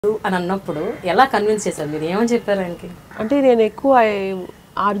అని అన్నప్పుడు ఎలా కన్విన్స్ చేశారు మీరు? ఏమని చెప్పారు ఆయనకి? అంటే నేను ఎక్కువ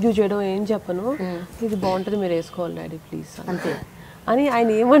ఆర్గ్యూ చేయడం ఏం చెప్పను, ఇది బాగుంటుంది మీరు వేసుకోవాలి డాడీ ప్లీజ్ అంతే అని. ఆయన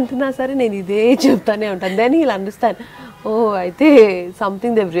ఏమంటున్నా సరే నేను ఇదే చెప్తానే ఉంటాను. దెన్ వీళ్ళు అండర్స్టాండ్, ఓ అయితే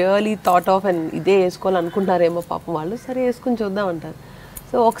something they really thought of and ఇదే వేసుకోవాలనుకుంటున్నారేమో పాపం వాళ్ళు, సరే వేసుకుని చూద్దాం అంటారు.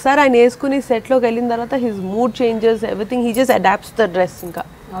 సో ఒకసారి ఆయన వేసుకుని సెట్లోకి వెళ్ళిన తర్వాత his mood changes, everything he just adapts the dress, ఇంకా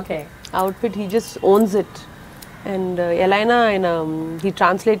okay outfit he just ones it. And ఎలా అయినా ఆయన he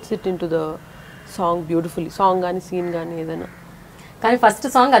translates it in to the song beautifully, song కానీ సీన్ కానీ ఏదైనా. కానీ ఫస్ట్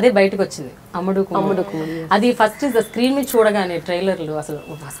సాంగ్ అదే బయటకు వచ్చింది, అమ్ముడు కుమ్ముడు. అది ఫస్ట్ స్క్రీన్ మీద చూడగానే ట్రైలర్లు అసలు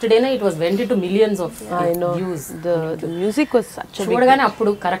ఫస్ట్ డేనే it was went to millions of views. The music was such చూడగానే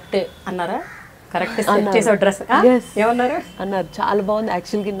అప్పుడు కరెక్టే అన్నారా? కరెక్ట్ సెట్ చేసే డ్రెస్ ఏమన్నారు? అన్నారు చాలా బాగుంది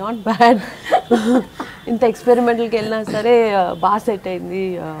యాక్చువల్గా, నాట్ బ్యాడ్. ఇంత ఎక్స్పెరిమెంటల్కి వెళ్ళినా సరే బాగా సెట్ అయింది.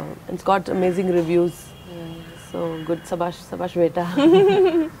 It's got amazing reviews. So good, సబాష్ సబాష్ బేటా.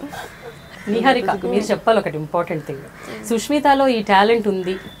 నిహారిక, మీరు చెప్పాలి ఒకటి ఇంపార్టెంట్ థింగ్. సుష్మితలో ఈ టాలెంట్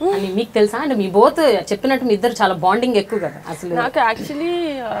ఉంది అని మీకు తెలుసా? అంటే మీ బోత్ చెప్పినట్టు మీ ఇద్దరు చాలా బాండింగ్ ఎక్కువ కదా. అసలు నాకు యాక్చువల్లీ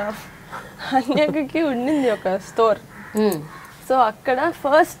అన్యకి ఉండింది ఒక స్టోర్. సో అక్కడ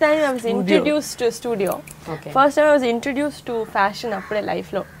first time I was introduce to studio, first time I was introduce to fashion. అప్పుడే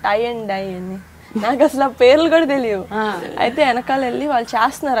లైఫ్లో టై అండ్ డై అని నాకు అసలు ఆ పేర్లు కూడా తెలియవు. అయితే వెనకాల వెళ్ళి వాళ్ళు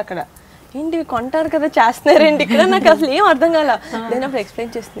చేస్తున్నారు అక్కడ, ఏంటి కొంటారు కదా చేస్తున్నారేంటి ఇక్కడ, నాకు అసలు ఏం అర్థం కాల. నేను అప్పుడు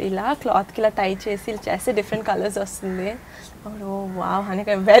ఎక్స్ప్లెయిన్ చేస్తుంది, ఇలా క్లాత్కి ఇలా టై చేసి ఇలా చేస్తే డిఫరెంట్ కలర్స్ వస్తుంది. అప్పుడు ఓ wow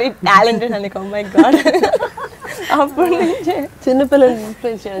హనిక very talented హనిక, oh my God. అప్పుడు నుంచి చిన్నపిల్లల్ని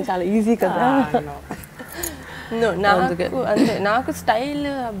ఇన్ఫ్లుయెన్స్ చేయడం చాలా ఈజీ కదా. నాకు అంతే, నాకు స్టైల్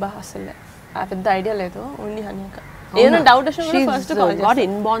బాగా అసలు పెద్ద ఐడియా లేదు, ఓన్లీ హనిక. ఏదైనా డౌట్ వచ్చినా ఫస్ట్ గాట్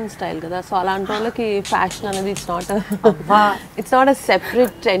ఇన్బార్న్ స్టైల్ కదా. సో అలాంటి వాళ్ళకి ఫ్యాషన్ అనేది it's not a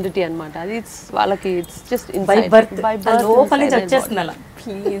separate entity అనమాట. అది ఇట్స్ వాళ్ళకి ఇట్స్ జస్ట్ బై బర్త్ లోపల నుంచి వచ్చేస్తుంది అలా.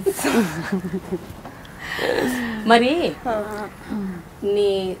 ప్లీజ్. మరి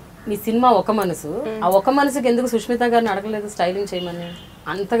నీ సినిమా ఒక మనసు, ఆ ఒక మనసుకి ఎందుకు సుష్మిత గారిని అడగలేదు స్టైలింగ్ చేయమని?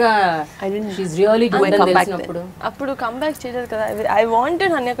 అంతగా అప్పుడు కంబ్యాక్ చేయలేదు కదా. I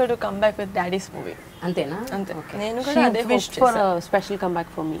wanted హన్యక to comeback with daddy's movie. అంతేనా? అంతే, నేను కూడా అదే wish for special comeback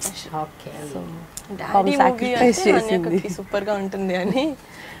for me. Okay, so daddy movie అంటే హన్యకకి సూపర్ గా ఉంటుంది అని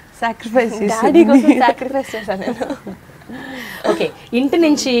సాక్రిఫైస్ డాడీ కోసం సాక్రిఫైస్ చేశాను నేను. ఓకే, ఇంటి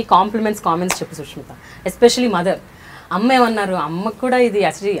నుంచి కామెంట్స్ చెప్పు సుష్మిత, ఎస్పెషలీ మదర్. అమ్మ ఏమన్నారు? అమ్మకు కూడా ఇది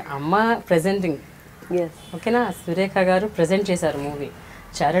యాక్చువల్లీ అమ్మ ప్రెజెంటింగ్, ఓకేనా? సురేఖ గారు ప్రెజెంట్ చేశారు మూవీ,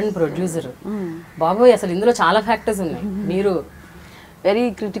 చరణ్ ప్రొడ్యూసర్. బాబోయ్ అసలు ఇందులో చాలా ఫ్యాక్టర్స్ ఉన్నాయి. మీరు very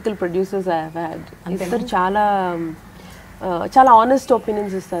critical producers I have had. అందరూ చాలా చాలా ఆనెస్ట్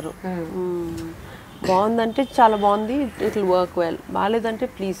ఒపీనియన్స్ ఇస్తారు. బాగుందంటే చాలా బాగుంది, it will work well. బాగాలేదంటే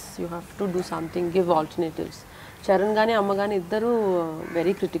please you have to do something, give alternatives. Charan కానీ అమ్మ కానీ ఇద్దరు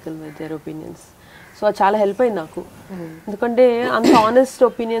very critical with their opinions. So అది చాలా హెల్ప్ అయింది నాకు, ఎందుకంటే అంత honest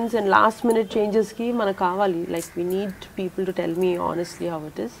opinions and last minute చేంజెస్కి మనకు కావాలి. Like we need people to tell me honestly how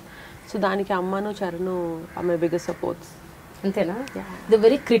it is. So దానికి అమ్మను Charan are my biggest supports. అంతేనా? ది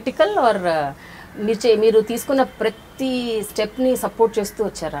వెరీ క్రిటికల్ ఆర్ మీరు తీసుకున్న ప్రతి స్టెప్ని సపోర్ట్ చేస్తూ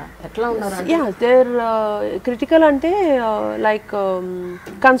వచ్చారా? ఎట్లా ఉన్నారు? యా, దేర్ క్రిటికల్ అంటే like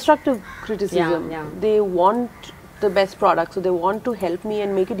constructive criticism. They want the best product, so they want to help me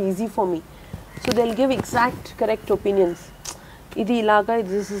and make it easy for me. So they'll give exact correct opinions. Idi ilaga,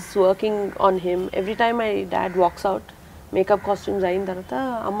 this is working on him. Every time my dad walks out, makeup costumes ayin tarata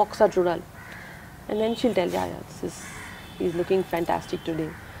amma okkasari chudali, and then she'll tell, yeah, he's looking fantastic today,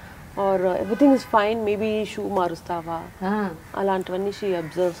 or everything is fine, maybe shoe marustava. Alantavanni she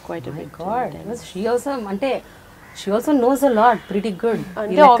observes quite a bit. God, she also knows a lot, pretty good.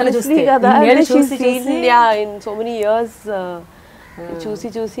 Ante obviously kada, she's seen in so many years.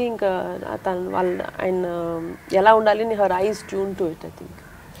 చూసి ఇంకా తను వాళ్ళ ఆయన ఎలా ఉండాలి అని her ice tune to it. I think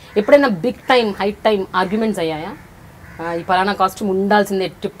ఎప్పుడైనా big time height time arguments అయ్యాయా? ఈ పలానా కాస్ట్యూమ్ ఉండాల్సిందే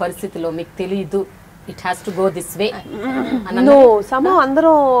ఎట్టి పరిస్థితిలో, మీకు తెలీదు, it has to go this way? No, somehow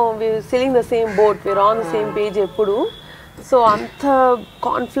అందరం selling the same boat, we are on the same page ఎప్పుడు. సో అంత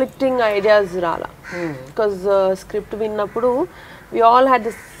కాన్ఫ్లిక్టింగ్ ఐడియాస్ రాలా, బికాజ్ స్క్రిప్ట్ విన్నప్పుడు వి ఆల్ హ్యాడ్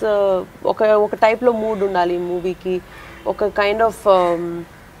దిస్ ఒక టైప్లో మూడ్ ఉండాలి మూవీకి, ఒక కైండ్ ఆఫ్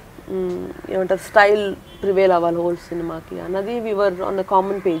ఏమంటారు స్టైల్ ప్రివేల్ అవ్వాలి హోల్ సినిమాకి అన్నది. వి వర్ on the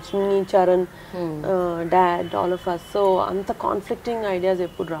common page, me Charan, dad, all of us. So అంత కాన్ఫ్లిక్టింగ్ ఐడియాస్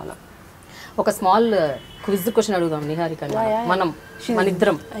ఎప్పుడు రాలా. ఒక స్మాల్ క్విజ్ క్వశ్చన్ అడుగుదాం నిహారిక, మన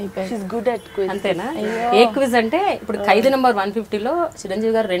ఇద్దరం. She's good at quiz. అంతేనా? ఏ క్విజ్ అంటే ఇప్పుడు ఖైదీ నెంబర్ 150లో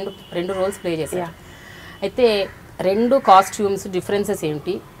చిరంజీవి గారు రెండు రోల్స్ ప్లే చేశారు. అయితే రెండు కాస్ట్యూమ్స్ డిఫరెన్సెస్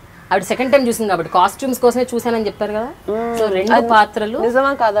ఏంటి, ఆవిడ సెకండ్ టైం చూసింది కాబట్టి కాస్ట్యూమ్స్ కోసమే చూసానని చెప్పారు కదా. సో 2 పాత్రలు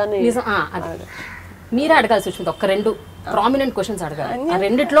నిజమా కాదా అని నిజం. మీరే అడగాలి సుష్మిత, ఒక 2 ప్రామినెంట్ క్వశ్చన్స్ అడగాలి. ఆ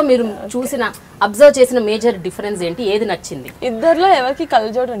రెండిట్లో మీరు చూసిన అబ్జర్వ్ చేసిన మేజర్ డిఫరెన్స్ ఏంటి, ఏది నచ్చింది? ఇద్దరిలో ఎవరికి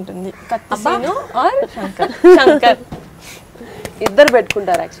కలజోడు ఉంటుంది, కత్తిసీను ఆర్ శంకర్. శంకర్ ఇద్దరు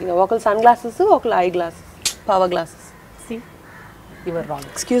పెట్టుకుంటారు యాక్చువల్గా, ఒకళ్ళు సన్ గ్లాసెస్ ఒకళ్ళు I glasses, power glasses. You were wrong.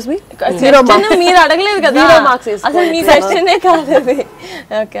 Excuse me? మీరు అడగలేదు కదా, అసలు మీ సెక్షనే కాదు అది.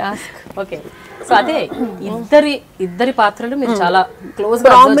 Okay ask. ఓకే, సో అదే ఇద్దరి పాత్రలు మీరు చాలా క్లోజ్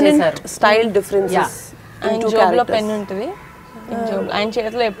గా అబ్జర్వ్ చేశారు. Style differences. ఆయన జోబులో పెన్ ఉంటుంది, ఆయన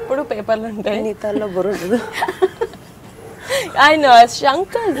చేతిలో ఎప్పుడు పేపర్లు ఉంటాయి, నీతల్లో బుర్ర ఉండదు. ఆయన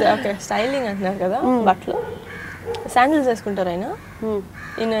శంకర్ ఓకే స్టైలింగ్ అంటున్నారు కదా, బట్టలు శాండిల్స్ వేసుకుంటారు ఆయన,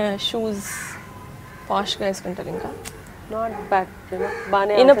 ఈయన షూస్ పాష్గా వేసుకుంటారు. ఇంకా నాట్ బ్యాడ్,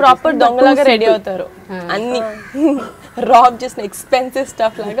 ఈయన ప్రాపర్ దొంగలాగా రెడీ అవుతారు, అన్ని రాబ్ చేసిన ఎక్స్పెన్సివ్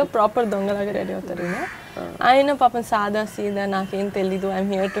స్టఫ్ లాగా ప్రాపర్ దొంగలాగా రెడీ అవుతారు. ఆయన పాపం సాదా సీదా నాకేం తెలీదు,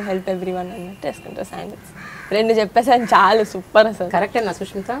 I'm here to help every one అన్నట్టు వేసుకుంటారు శాండిల్స్. 2 చెప్పేసాను, చాలా సూపర్ అసలు. కరెక్టేనా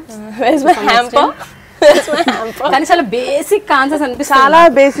సుష్మిత? కానీ చాలా బేసిక్ ఆన్సర్స్ అనిపిస్తుంది, చాలా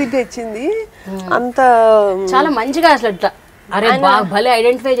బేసిక్ ఇచ్చింది, అంత చాలా మంచిగా అసలు అరే భలే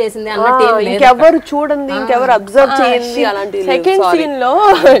ఐడెంటిఫై చేసింది అన్నట్టు ఏం లేదు. ఇంకెవరు చూడండి, ఇంకెవరు అబ్జర్వ్ చేయండి అలాంటి. సెకండ్ సీన్ లో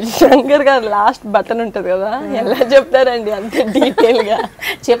శంకర్ గారు లాస్ట్ బటన్ ఉంటది కదా, ఎలా చెప్తారండి అంత డీటెయిల్ గా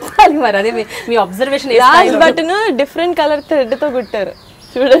చెప్పాలి మరి, అదే మీ observation. Last button different colour thread తో కుట్టారు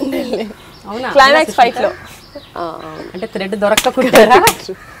చూడండి. అవునా? క్లైమాక్స్ ఫైట్ లో అంటే థ్రెడ్ దొరకకుంటారా?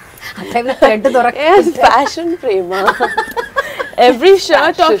 థ్రెడ్ దొరక fashion Prema. Every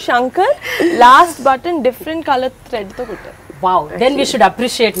shirt of Shankar last button different colour thread తో కుట్టారు. Wow, then we should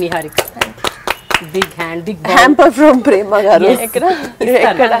appreciate Niharika. Big hand, big ball. Hamper from Prema garu.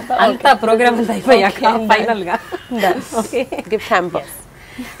 Ekkada anta program anta ayipayaka final ga. Okay, gift hamper.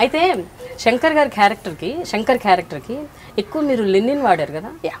 అయితే శంకర్ గారి character కి ఎక్కువ మీరు linen వాడారు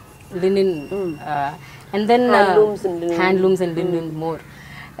కదా? Yeah, linen and then handlooms and linen more.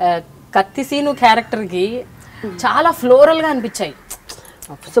 Kattiseenu character కి చాలా floral గా అనిపించాయి.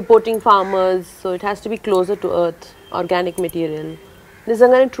 Supporting farmers, so it has to be closer to earth, organic material.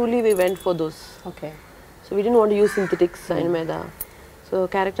 Nizangane truly we went for those. Okay. So we didn't want to use synthetics in Meda. So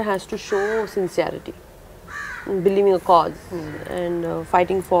character has to show sincerity, believing a cause, and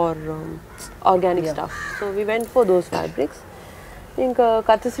fighting for organic stuff. So we went for those fabrics. I think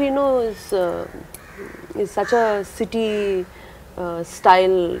Kathisrino is such a city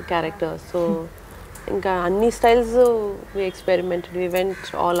style character. So ఇంకా అన్ని styles we experimented, we went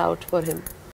all out for him.